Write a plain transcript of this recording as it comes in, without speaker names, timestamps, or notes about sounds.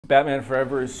Batman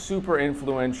Forever is super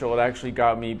influential. It actually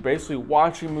got me basically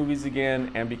watching movies again,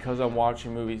 and because I'm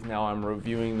watching movies now, I'm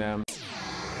reviewing them.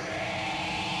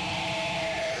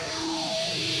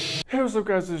 Hey, what's up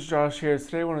guys, it's Josh here.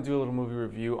 Today I want to do a little movie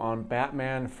review on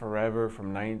Batman Forever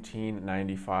from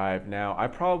 1995. Now, I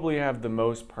probably have the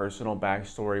most personal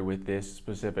backstory with this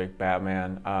specific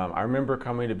Batman. I remember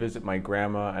coming to visit my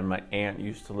grandma, and my aunt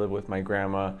used to live with my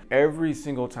grandma. Every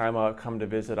single time I'd come to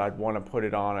visit, I'd want to put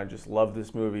it on. I just love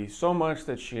this movie so much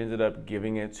that she ended up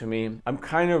giving it to me. I'm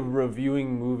kind of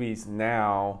reviewing movies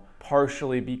now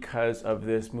partially because of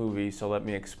this movie, so let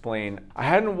me explain. I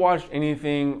hadn't watched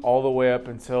anything all the way up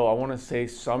until, I want to say,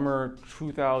 summer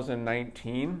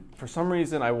 2019. For some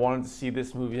reason, I wanted to see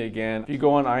this movie again. If you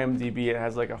go on IMDb, it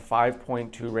has like a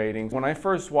 5.2 rating. When I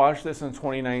first watched this in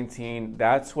 2019,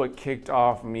 that's what kicked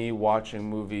off me watching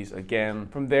movies again.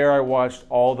 From there, I watched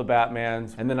all the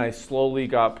Batmans, and then I slowly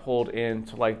got pulled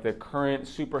into like the current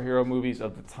superhero movies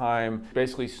of the time,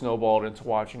 basically snowballed into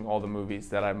watching all the movies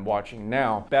that I'm watching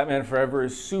now. Batman Forever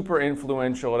is super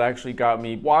influential. It actually got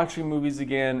me watching movies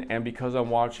again, and because I'm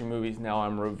watching movies now,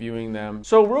 I'm reviewing them.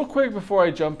 So real quick before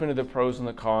I jump into the pros and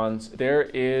the cons, there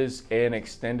is an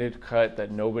extended cut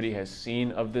that nobody has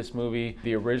seen of this movie.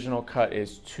 The original cut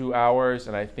is 2 hours,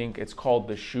 and I think it's called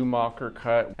the Schumacher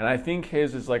cut, and I think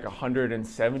his is like a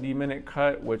 170-minute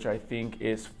cut, which I think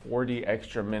is 40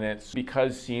 extra minutes.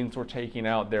 Because scenes were taken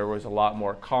out, there was a lot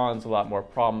more cons, a lot more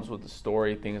problems with the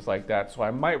story, things like that, so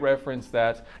I might reference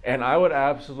that. And I would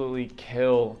absolutely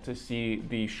kill to see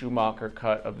the Schumacher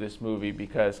cut of this movie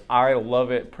because I love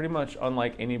it pretty much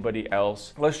unlike anybody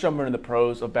else. Let's jump into the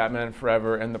pros of Batman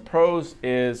Forever. And the pros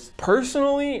is,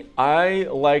 personally, I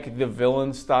like the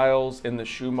villain styles in the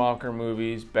Schumacher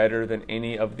movies better than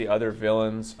any of the other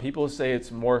villains. People say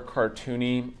it's more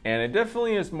cartoony, and it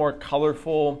definitely is more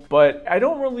colorful, but I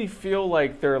don't really feel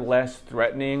like they're less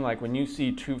threatening. Like when you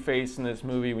see Two-Face in this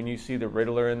movie, when you see the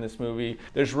Riddler in this movie,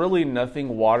 there's really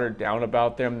nothing watered down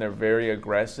about them. They're very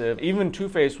aggressive. Even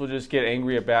Two-Face will just get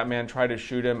angry at Batman, try to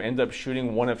shoot him, end up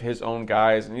shooting one of his own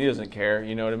guys, and he doesn't care,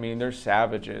 you know what I mean? They're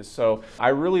savages. So I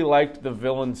really liked the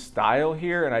villain style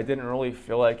here, and I didn't really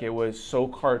feel like it was so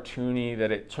cartoony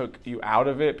that it took you out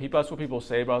of it. That's what people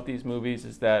say about these movies,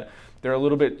 is that they're a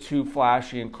little bit too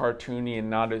flashy and cartoony and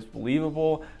not as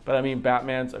believable. But I mean,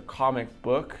 Batman's a comic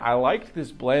book. I liked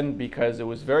this blend because it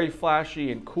was very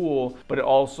flashy and cool, but it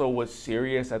also was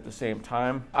serious at the same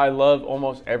time. I love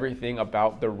almost everything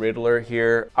about the Riddler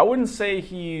here. I wouldn't say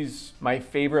he's my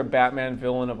favorite Batman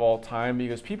villain of all time,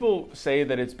 because people say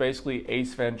that it's basically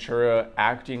Ace Ventura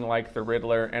acting like the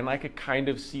Riddler, and I could kind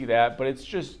of see that, but it's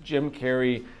just Jim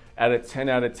Carrey at a 10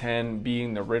 out of 10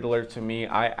 being the Riddler to me.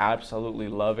 I absolutely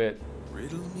love it.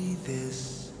 Riddle me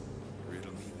this,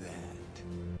 riddle me that.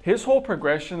 His whole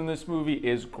progression in this movie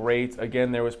is great.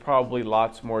 Again, there was probably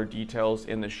lots more details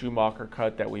in the Schumacher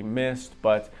cut that we missed,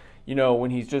 but you know, when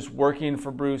he's just working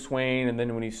for Bruce Wayne, and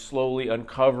then when he's slowly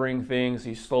uncovering things,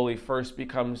 he slowly first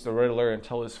becomes the Riddler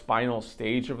until his final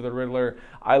stage of the Riddler.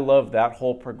 I love that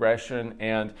whole progression,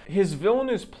 and his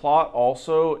villainous plot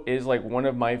also is like one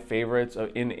of my favorites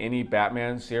in any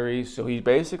Batman series. So he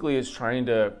basically is trying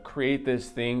to create this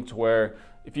thing to where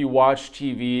if you watch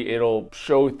TV, it'll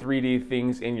show 3D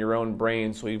things in your own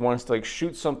brain. So he wants to like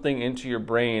shoot something into your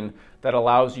brain that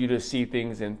allows you to see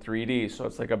things in 3D. So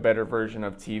it's like a better version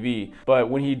of TV.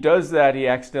 But when he does that, he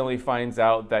accidentally finds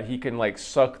out that he can like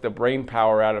suck the brain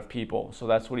power out of people. So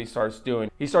that's what he starts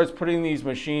doing. He starts putting these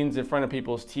machines in front of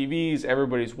people's TVs.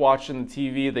 Everybody's watching the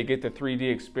TV. They get the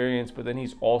 3D experience, but then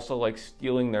he's also like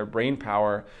stealing their brain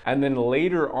power. And then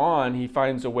later on, he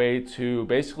finds a way to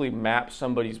basically map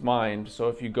somebody's mind. So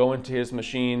if you go into his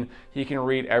machine, he can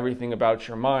read everything about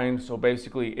your mind. So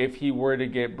basically, if he were to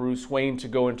get Bruce Wayne to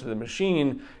go into the machine,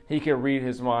 he could read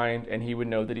his mind and he would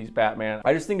know that he's Batman.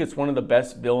 I just think it's one of the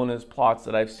best villainous plots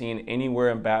that I've seen anywhere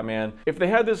in Batman. If they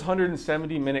had this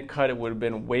 170-minute cut, it would have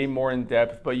been way more in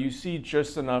depth, but you see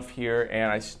just enough here,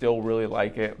 and I still really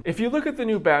like it. If you look at the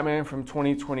new Batman from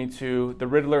 2022, the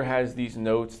Riddler has these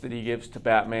notes that he gives to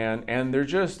Batman, and they're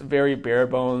just very bare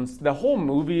bones. The whole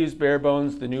movie is bare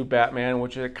bones, the new Batman,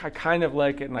 which I kind of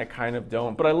like it and I kind of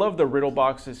don't. But I love the riddle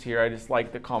boxes here. I just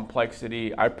like the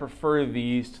complexity. I prefer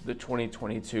these to the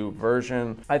 2022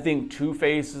 version. I think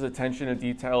Two-Face's attention to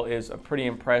detail is pretty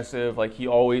impressive. Like, he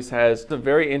always has a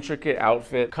very intricate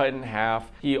outfit cut in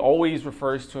half. He always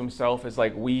refers to himself as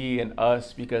like we and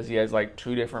us because he has like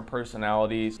two different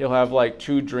personalities. He'll have like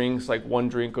two drinks, like one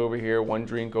drink over here, one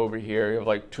drink over here. He'll have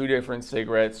like two different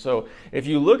cigarettes. So if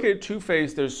you look at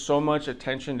Two-Face, there's so much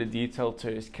attention to detail to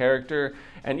his character.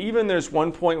 And even there's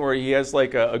one point where he has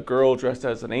like a girl dressed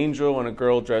as an angel and a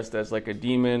girl dressed as like a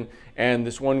demon. and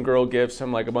this one girl gives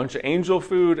him like a bunch of angel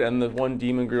food, and the one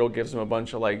demon girl gives him a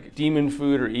bunch of like demon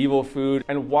food or evil food.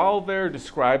 And while they're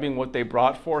describing what they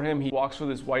brought for him, he walks with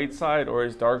his white side or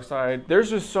his dark side. There's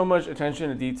just so much attention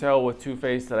to detail with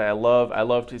Two-Face that I love. I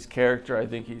loved his character. I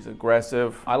think he's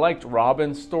aggressive. I liked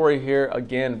Robin's story here.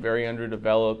 Again, very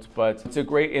underdeveloped, but it's a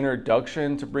great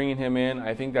introduction to bringing him in.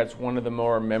 I think that's one of the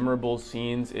more memorable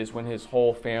scenes, is when his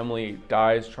whole family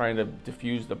dies trying to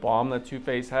defuse the bomb that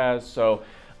Two-Face has. So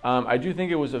I do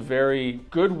think it was a very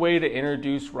good way to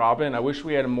introduce Robin. I wish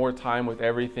we had more time with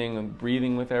everything and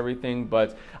breathing with everything,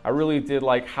 but I really did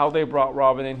like how they brought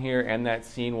Robin in here, and that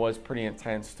scene was pretty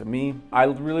intense to me. I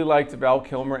really liked Val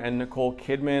Kilmer and Nicole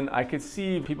Kidman. I could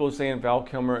see people saying Val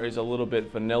Kilmer is a little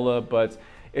bit vanilla, but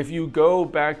if you go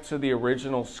back to the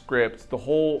original script, the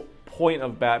whole point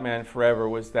of Batman Forever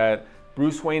was that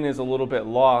Bruce Wayne is a little bit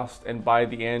lost, and by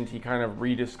the end he kind of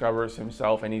rediscovers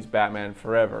himself and he's Batman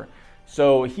Forever.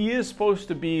 So he is supposed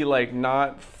to be like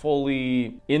not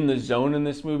fully in the zone in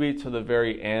this movie to the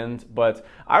very end, but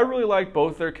I really like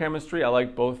both their chemistry. I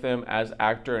like both them as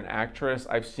actor and actress.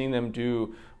 I've seen them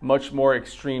do much more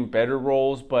extreme, better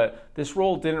roles, but this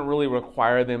role didn't really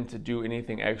require them to do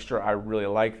anything extra. I really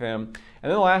like them. And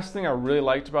then the last thing I really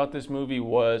liked about this movie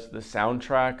was the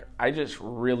soundtrack. I just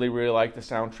really like the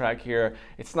soundtrack here.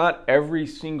 It's not every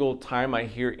single time I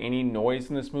hear any noise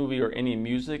in this movie or any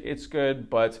music it's good,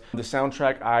 but the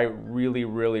soundtrack, I really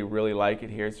like it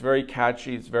here. It's very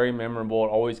catchy, it's very memorable, it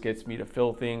always gets me to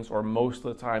feel things, or most of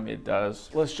the time it does.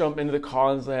 Let's jump into the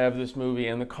cons I have this movie,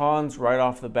 and the cons right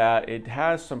off the bat, it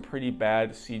has some pretty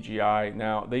bad CGI.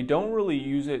 Now, they don't really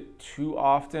use it too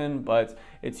often, but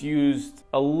it's used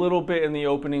a little bit in the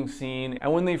opening scene.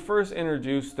 And when they first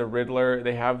introduced the Riddler,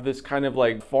 they have this kind of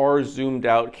like far zoomed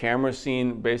out camera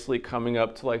scene basically coming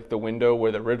up to like the window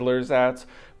where the Riddler's at.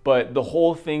 But the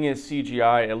whole thing is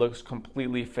CGI. It looks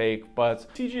completely fake, but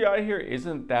CGI here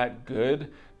isn't that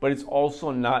good, but it's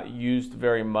also not used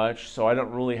very much, so I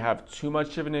don't really have too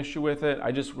much of an issue with it.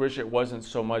 I just wish it wasn't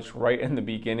so much right in the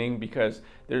beginning, because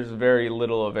there's very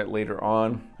little of it later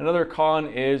on. Another con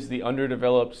is the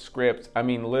underdeveloped script. I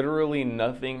mean, literally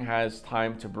nothing has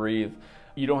time to breathe.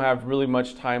 You don't have really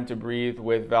much time to breathe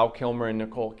with Val Kilmer and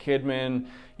Nicole Kidman.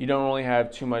 You don't really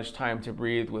have too much time to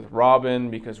breathe with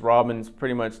Robin, because Robin's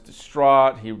pretty much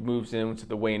distraught. He moves into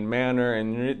the Wayne Manor,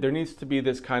 and there needs to be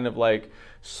this kind of like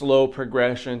slow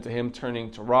progression to him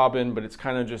turning to Robin, but it's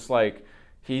kind of just like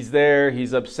he's there,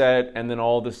 he's upset, and then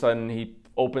all of a sudden he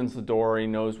opens the door, he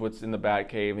knows what's in the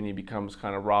Batcave, and he becomes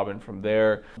kind of Robin from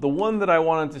there. The one that I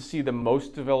wanted to see the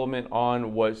most development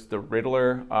on was the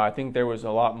Riddler. I think there was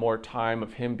a lot more time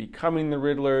of him becoming the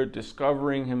Riddler,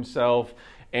 discovering himself,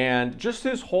 and just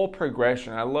his whole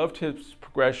progression. I loved his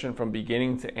progression from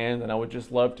beginning to end, and I would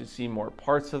just love to see more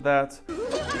parts of that.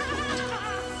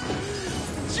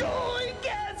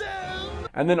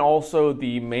 And then also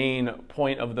the main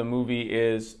point of the movie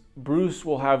is Bruce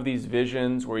will have these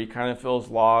visions where he kind of feels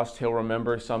lost. He'll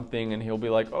remember something and he'll be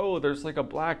like, oh, there's like a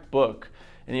black book.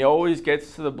 And he always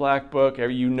gets to the black book.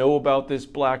 You know about this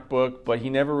black book, but he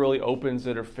never really opens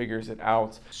it or figures it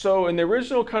out. So in the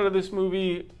original cut of this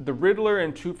movie, the Riddler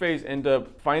and Two-Face end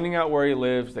up finding out where he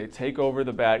lives. They take over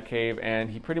the Batcave, and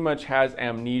he pretty much has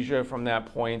amnesia from that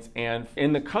point. And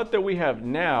in the cut that we have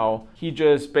now, he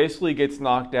just basically gets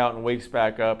knocked out and wakes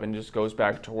back up and just goes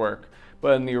back to work.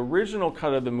 But in the original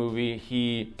cut of the movie,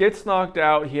 he gets knocked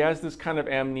out, he has this kind of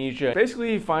amnesia.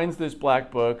 Basically, he finds this black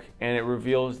book, and it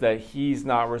reveals that he's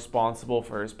not responsible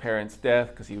for his parents' death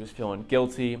because he was feeling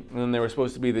guilty. And then there was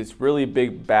supposed to be this really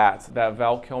big bat that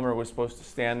Val Kilmer was supposed to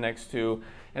stand next to.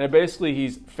 And basically,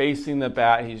 he's facing the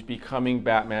bat, he's becoming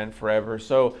Batman Forever.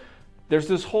 So there's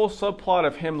this whole subplot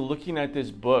of him looking at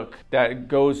this book that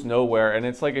goes nowhere. And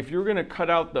it's like, if you're gonna cut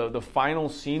out the final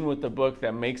scene with the book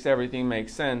that makes everything make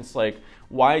sense, like,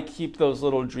 why keep those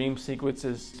little dream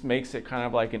sequences? It makes it kind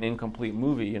of like an incomplete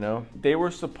movie, you know? They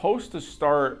were supposed to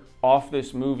start off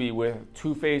this movie with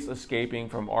Two-Face escaping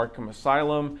from Arkham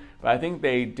Asylum, but I think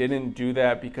they didn't do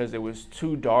that because it was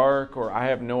too dark, or I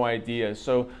have no idea.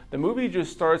 So the movie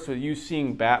just starts with you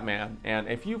seeing Batman, and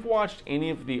if you've watched any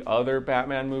of the other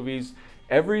Batman movies,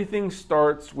 everything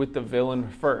starts with the villain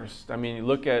first. I mean, you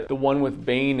look at the one with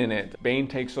Bane in it. Bane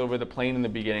takes over the plane in the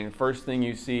beginning. First thing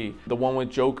you see. The one with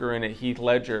Joker in it, Heath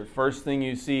Ledger. First thing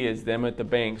you see is them at the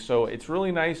bank. So it's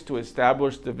really nice to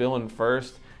establish the villain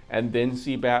first and then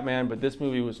see Batman, but this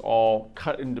movie was all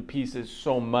cut into pieces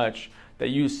so much that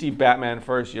you see Batman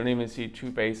first, you don't even see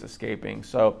Two-Face escaping.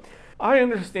 So I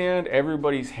understand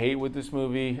everybody's hate with this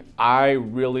movie. I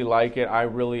really like it. I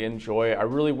really enjoy it. I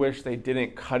really wish they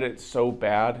didn't cut it so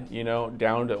bad, you know,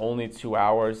 down to only 2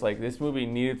 hours. Like, this movie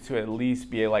needed to at least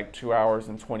be like 2 hours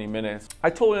and 20 minutes. I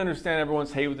totally understand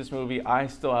everyone's hate with this movie. I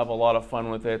still have a lot of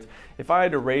fun with it. If I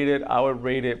had to rate it, I would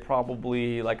rate it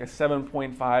probably like a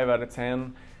 7.5 out of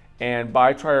 10. And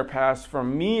buy, try, or pass. For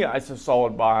me, it's a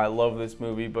solid buy. I love this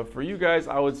movie. But for you guys,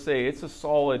 I would say it's a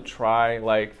solid try.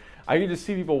 Like, I get to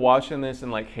see people watching this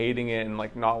and like hating it and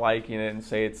like not liking it and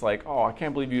say it's like, oh, I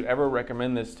can't believe you'd ever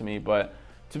recommend this to me. But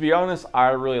to be honest, I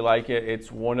really like it.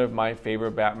 It's one of my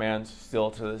favorite Batmans still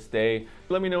to this day.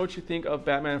 Let me know what you think of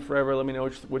Batman Forever. Let me know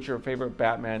what your favorite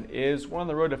Batman is. We're on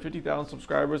the road to 50,000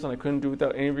 subscribers and I couldn't do it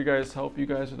without any of you guys' help. You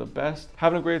guys are the best.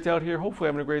 Having a great day out here. Hopefully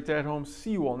having a great day at home.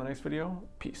 See you all in the next video.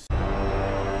 Peace.